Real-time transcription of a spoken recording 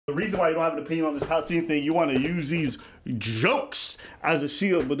The reason why you don't have an opinion on this Palestinian thing, you want to use these jokes as a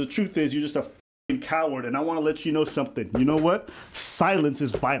shield, but the truth is you're just a coward, and I want to let you know something. You know what? Silence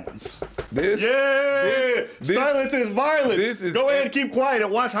is violence. Silence is violence. Go ahead and keep quiet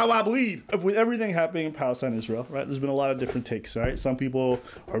and watch how I bleed. With everything happening in Palestine and Israel, right? There's been a lot of different takes, right? Some people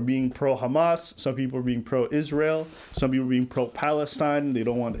are being pro-Hamas. Some people are being pro-Israel. Some people are being pro-Palestine. They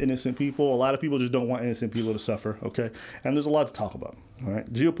don't want innocent people. A lot of people just don't want innocent people to suffer, okay? And there's a lot to talk about, all right?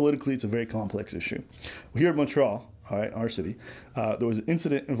 Geopolitically, it's a very complex issue. Here in Montreal, all right, our city, there was an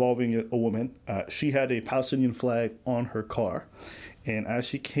incident involving a woman. She had a Palestinian flag on her car, and as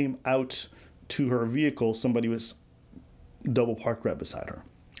she came out to her vehicle, somebody was double parked right beside her.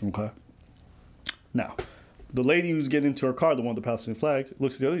 Okay. Now, the lady who's getting into her car, the one with the Palestinian flag,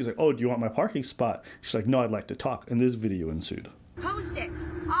 looks at the other. He's like, "Oh, do you want my parking spot?" She's like, "No, I'd like to talk." And this video ensued. Post it,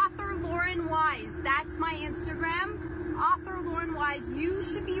 author Lauren Wise. That's my Instagram. Author Lauren Wise. You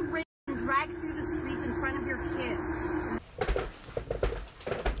should be raped and dragged through the streets in front of your kids.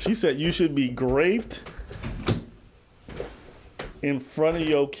 She said you should be raped in front of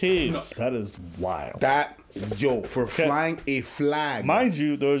your kids. No. That is wild. For flying a flag. Mind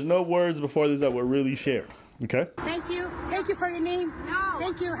you, there's no words before this that were really shared. Okay? Thank you. Thank you for your name. No.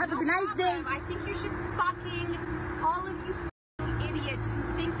 Thank you. Have a nice day. I think you should fucking, all of you idiots who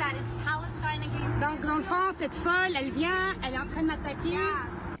think that it's Palestine against Donc, dans le fond, cette folle, elle vient, elle est en train de m'attaquer. Yeah.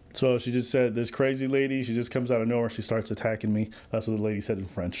 So she just said, this crazy lady, she just comes out of nowhere, she starts attacking me. That's what the lady said in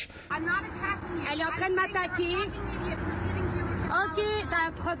French. I'm not attacking you. Elle est en train de m'attaquer. Ok, t'as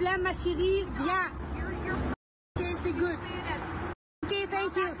un problème, ma chérie. Viens. You're okay, c'est good. Okay,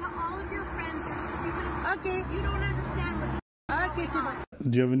 thank you. To all of your friends, you're stupid as okay. You don't understand what's okay, c'est bon.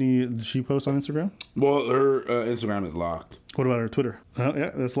 Do you have any, did she post on Instagram? Well, her Instagram is locked. What about her Twitter? Oh,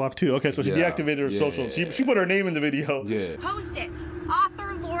 yeah, that's locked too. Okay, so she deactivated her social. She put her name in the video. Yeah. Post it.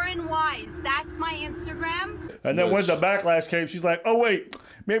 Author Lauren Wise. That's my Instagram. And then when the backlash came, she's like, "Oh wait,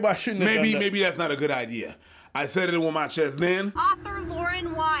 maybe I shouldn't have done that." Maybe that's not a good idea. I said it with my chest then. Author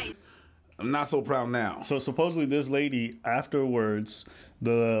Lauren Wise. I'm not so proud now. So supposedly this lady afterwards,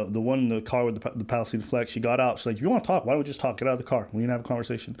 the one in the car with the Palestinian flag, she got out. She's like, "If you want to talk, why don't we just talk? Get out of the car. We can have a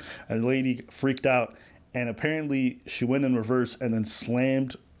conversation." And the lady freaked out, and apparently she went in reverse and then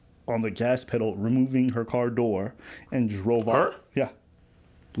slammed on the gas pedal, removing her car door, and drove off. Her? Yeah.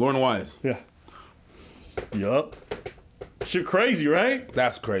 Lauren Wise. Yeah. Yup. Shit crazy, right?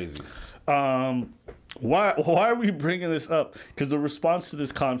 That's crazy. Why are we bringing this up? Because the response to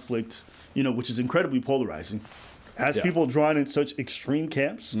this conflict, you know, which is incredibly polarizing, has people drawn in such extreme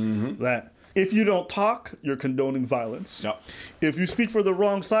camps that if you don't talk, you're condoning violence. Yep. If you speak for the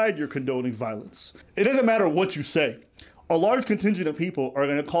wrong side, you're condoning violence. It doesn't matter what you say. A large contingent of people are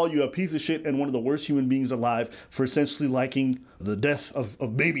going to call you a piece of shit and one of the worst human beings alive for essentially liking the death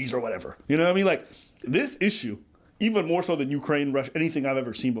of babies or whatever. You know what I mean? Like, this issue, even more so than Ukraine, Russia, anything I've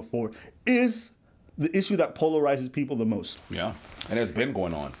ever seen before, is the issue that polarizes people the most. Yeah. And it's been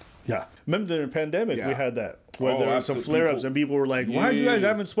going on. Yeah. Remember during the pandemic, we had that, where there were some absolutely. flare-ups and people were like, why you guys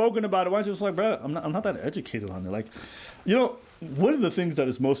haven't spoken about it? Why just like, bro, I'm not that educated on it. Like, you know, one of the things that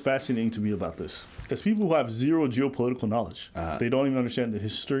is most fascinating to me about this is people who have zero geopolitical knowledge. They don't even understand the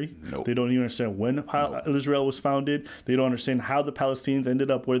history. Nope. They don't even understand when Israel was founded. They don't understand how the Palestinians ended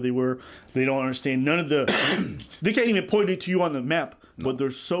up where they were. They don't understand none of the... They can't even point it to you on the map. But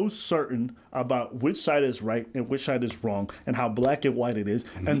they're so certain about which side is right and which side is wrong and how black and white it is.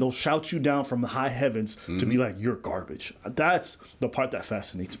 And they'll shout you down from the high heavens to be like, you're garbage. That's the part that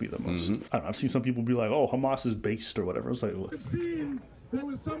fascinates me the most. I don't know, I've seen some people be like, oh, Hamas is based or whatever. It's like, what? I've seen there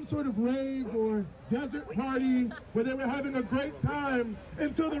was some sort of rave or desert party where they were having a great time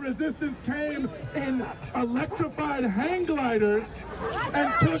until the resistance came in electrified hang gliders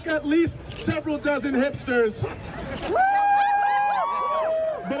and took at least several dozen hipsters.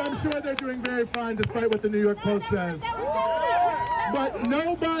 But I'm sure they're doing very fine despite what the New York Post says. But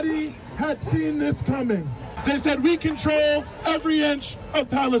nobody had seen this coming. They said we control every inch of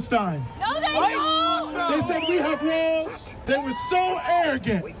Palestine. No, they don't! They said we have walls. They were so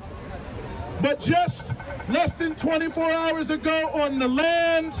arrogant. But just less than 24 hours ago on the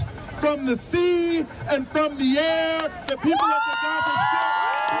land, from the sea, and from the air, the people of the Gaza Strip...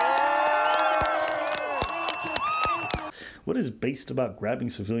 What is based about grabbing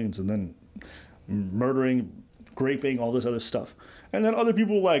civilians and then murdering, raping, all this other stuff? And then other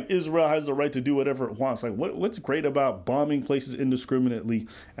people like Israel has the right to do whatever it wants. Like, what's great about bombing places indiscriminately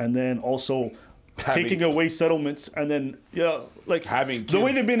and then also taking away settlements and then, like having the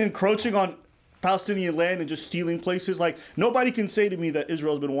way they've been encroaching on Palestinian land and just stealing places? Like, nobody can say to me that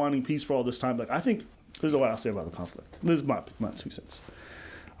Israel's been wanting peace for all this time. Like, I think, this is what I'll say about the conflict. This is my 2 cents.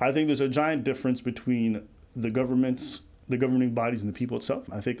 I think there's a giant difference between the governing bodies, and the people itself.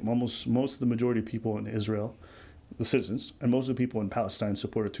 I think most of the majority of people in Israel, the citizens, and most of the people in Palestine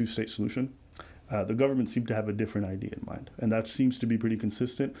support a two-state solution. The government seemed to have a different idea in mind, and that seems to be pretty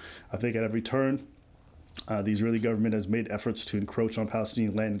consistent. I think at every turn, the Israeli government has made efforts to encroach on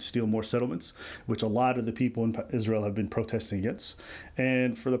Palestinian land and steal more settlements, which a lot of the people in Israel have been protesting against.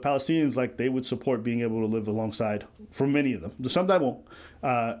 And for the Palestinians, like, they would support being able to live alongside, for many of them, some that won't,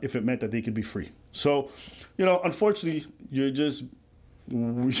 if it meant that they could be free. So, unfortunately, you're just,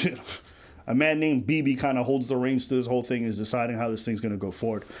 a man named Bibi kind of holds the reins to this whole thing, is deciding how this thing's going to go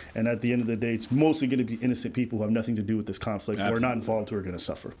forward. And at the end of the day, it's mostly going to be innocent people who have nothing to do with this conflict, who are not involved, who are going to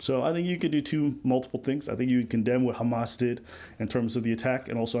suffer. So I think you could do multiple things. I think you can condemn what Hamas did in terms of the attack,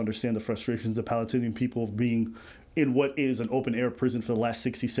 and also understand the frustrations of Palestinian people of being in what is an open-air prison for the last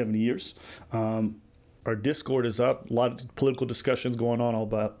 60, 70 years. Our Discord is up. A lot of political discussions going on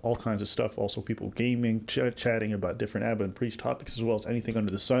about all kinds of stuff. Also, people gaming, chatting about different Abba and Preach topics, as well as anything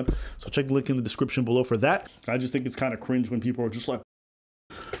under the sun. So check the link in the description below for that. I just think it's kind of cringe when people are just like,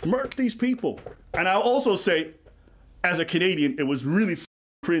 murk these people. And I'll also say, as a Canadian, it was really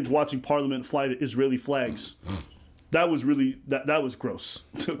cringe watching Parliament fly the Israeli flags. That was really, that was gross.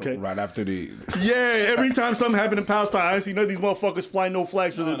 Okay. Right after the... Yeah, every time something happened in Palestine, I see none of these motherfuckers fly no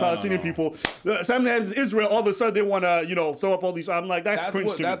flags for the Palestinian people. Something happens in Israel, all of a sudden they want to, throw up all these... I'm like, that's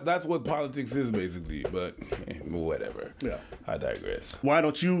cringe to me. That's what politics is, basically. But whatever. Yeah. I digress. Why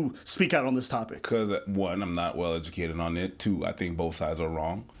don't you speak out on this topic? Because, one, I'm not well educated on it. Two, I think both sides are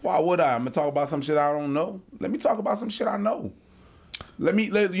wrong. Why would I? I'm going to talk about some shit I don't know. Let me talk about some shit I know.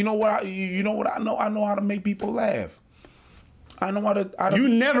 You know what I know? I know how to make people laugh. I know how to... You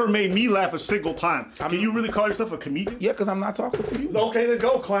never made me laugh a single time. Can you really call yourself a comedian? Yeah, because I'm not talking to you. Okay, then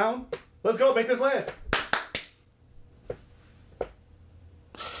go, clown. Let's go. Make us laugh.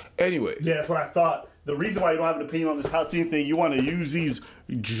 Anyway. Yeah, that's what I thought. The reason why you don't have an opinion on this Palestinian thing, you want to use these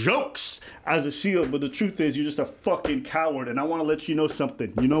jokes as a shield, but the truth is you're just a fucking coward, and I want to let you know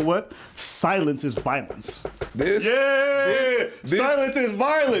something. You know what? Silence is violence. Silence is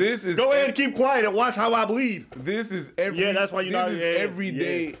violence. Go ahead and keep quiet and watch how I bleed. This is that's why you're not every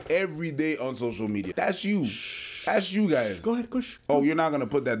day on social media. That's you. That's you guys. Go ahead, Kush. Oh, you're not gonna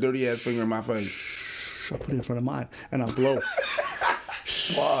put that dirty ass finger in my face. I put it in front of mine and I blow.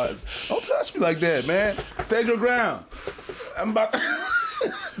 Pause. Don't touch me like that, man. Stand your ground. I'm about to...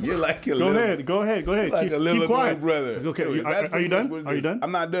 You're like a Go ahead. Like keep quiet, brother. Okay, are you done? Are you done?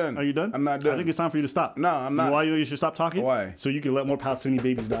 I'm not done. Are you done? I'm not done. I think it's time for you to stop. No, I'm not. Why you should stop talking? Why? So you can let more Palestinian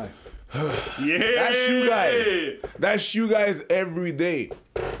babies die. Yeah, that's you guys. That's you guys every day.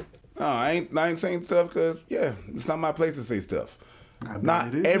 No, I ain't saying stuff because it's not my place to say stuff.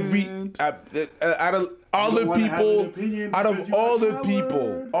 Not every out of all the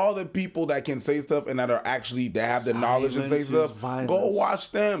people, all the people that can say stuff and that have the knowledge to say stuff. Go watch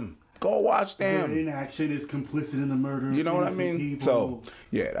them. Go watch them. Inaction is complicit in the murder. You know what I mean? People. So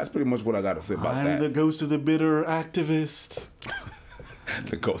that's pretty much what I got to say about that. I'm the ghost of the bitter activist.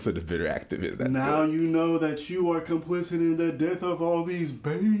 The ghost of the bitter activist. That's now good. You know that you are complicit in the death of all these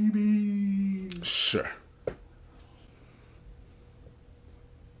babies. Sure.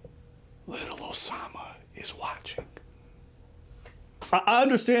 Little Osama is watching. I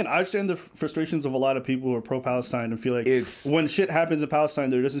understand the frustrations of a lot of people who are pro-Palestine and feel like when shit happens in Palestine,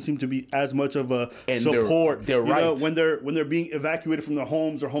 there doesn't seem to be as much of a support. They're right. When they're being evacuated from their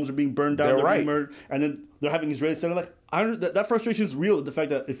homes are being burned down, they're being murdered, and then they're having Israeli center. Like that frustration is real. The fact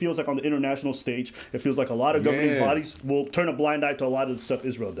that it feels like on the international stage, it feels like a lot of governing bodies will turn a blind eye to a lot of the stuff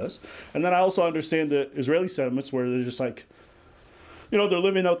Israel does. And then I also understand the Israeli settlements where they're just like, they're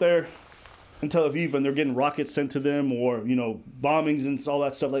living out there in Tel Aviv and they're getting rockets sent to them, or bombings and all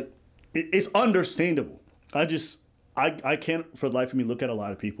that stuff. Like it's understandable. I can't for the life of me look at a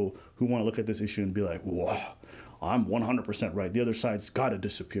lot of people who want to look at this issue and be like, whoa, I'm 100% right. The other side's got to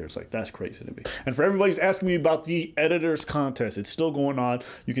disappear. It's like, that's crazy to me. And for everybody who's asking me about the editor's contest, it's still going on.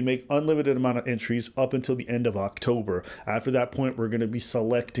 You can make unlimited amount of entries up until the end of October. After that point, we're going to be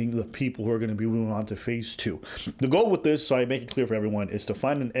selecting the people who are going to be moving on to phase 2. The goal with this, so I make it clear for everyone, is to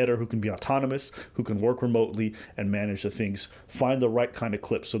find an editor who can be autonomous, who can work remotely and manage the things, find the right kind of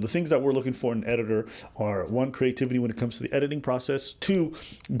clips. So the things that we're looking for in an editor are 1, creativity when it comes to the editing process, 2,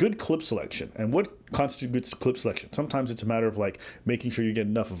 good clip selection. And what constitutes good clip selection? Sometimes it's a matter of like making sure you get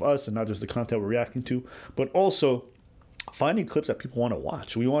enough of us and not just the content we're reacting to, but also finding clips that people want to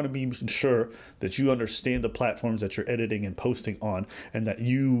watch. We want to be sure that you understand the platforms that you're editing and posting on, and that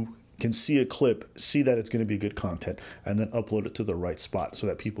you can see a clip, see that it's going to be good content, and then upload it to the right spot so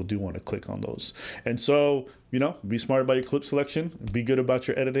that people do want to click on those. And so, you know, be smart about your clip selection, be good about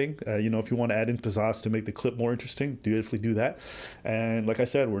your editing. You know, if you want to add in pizzazz to make the clip more interesting, definitely do that. And like I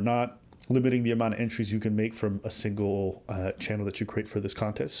said, we're not limiting the amount of entries you can make from a single channel that you create for this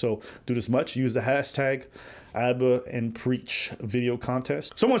contest. So do this much. Use the hashtag Abba and Preach video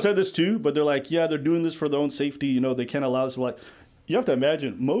contest. Someone said this too, but they're like, yeah, they're doing this for their own safety. You know, they can't allow this. Like, you have to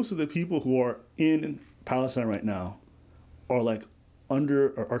imagine most of the people who are in Palestine right now are like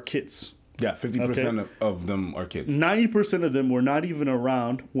are kids. Yeah, 50% of them are kids. 90% of them were not even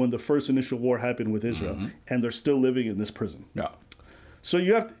around when the first initial war happened with Israel, and they're still living in this prison. Yeah. So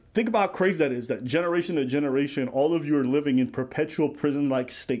you have to think about how crazy that is, that generation to generation, all of you are living in perpetual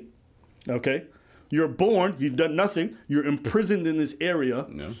prison-like state, okay? You're born, you've done nothing, you're imprisoned in this area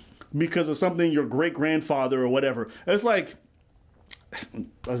because of something your great-grandfather or whatever. It's like,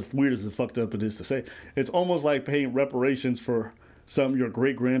 as weird as the fucked up it is to say, it's almost like paying reparations for something your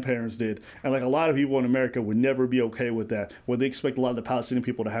great-grandparents did. And like a lot of people in America would never be okay with that, where they expect a lot of the Palestinian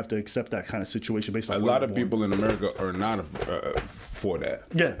people to have to accept that kind of situation based on a lot of people in America are not for that.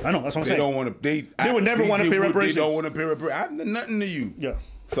 Yeah, I know, that's what I'm saying. They don't want to, they would never want to pay reparations. They don't want to pay reparations. I've done nothing to you. Yeah.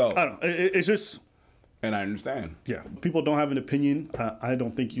 So, I don't know, it's just... And I understand. Yeah. People don't have an opinion. I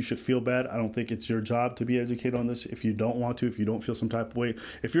don't think you should feel bad. I don't think it's your job to be educated on this. If you don't want to, if you don't feel some type of way,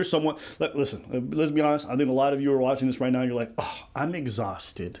 if you're someone, listen, let's be honest. I think a lot of you are watching this right now. You're like, oh, I'm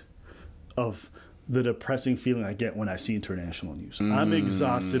exhausted of the depressing feeling I get when I see international news. I'm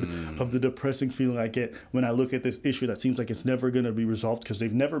exhausted of the depressing feeling I get when I look at this issue that seems like it's never going to be resolved because they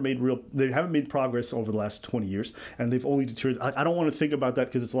haven't made progress over the last 20 years, and they've only deteriorated. I don't want to think about that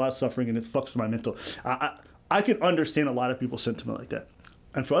because it's a lot of suffering and it fucks with my mental. I can understand a lot of people's sentiment like that.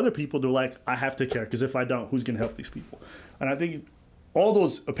 And for other people, they're like, I have to care because if I don't, who's going to help these people? And I think all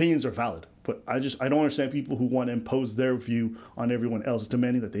those opinions are valid, but I don't understand people who want to impose their view on everyone else,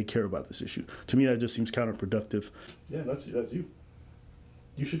 demanding that they care about this issue. To me, that just seems counterproductive. Yeah, that's you.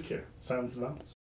 You should care. Silence and violence.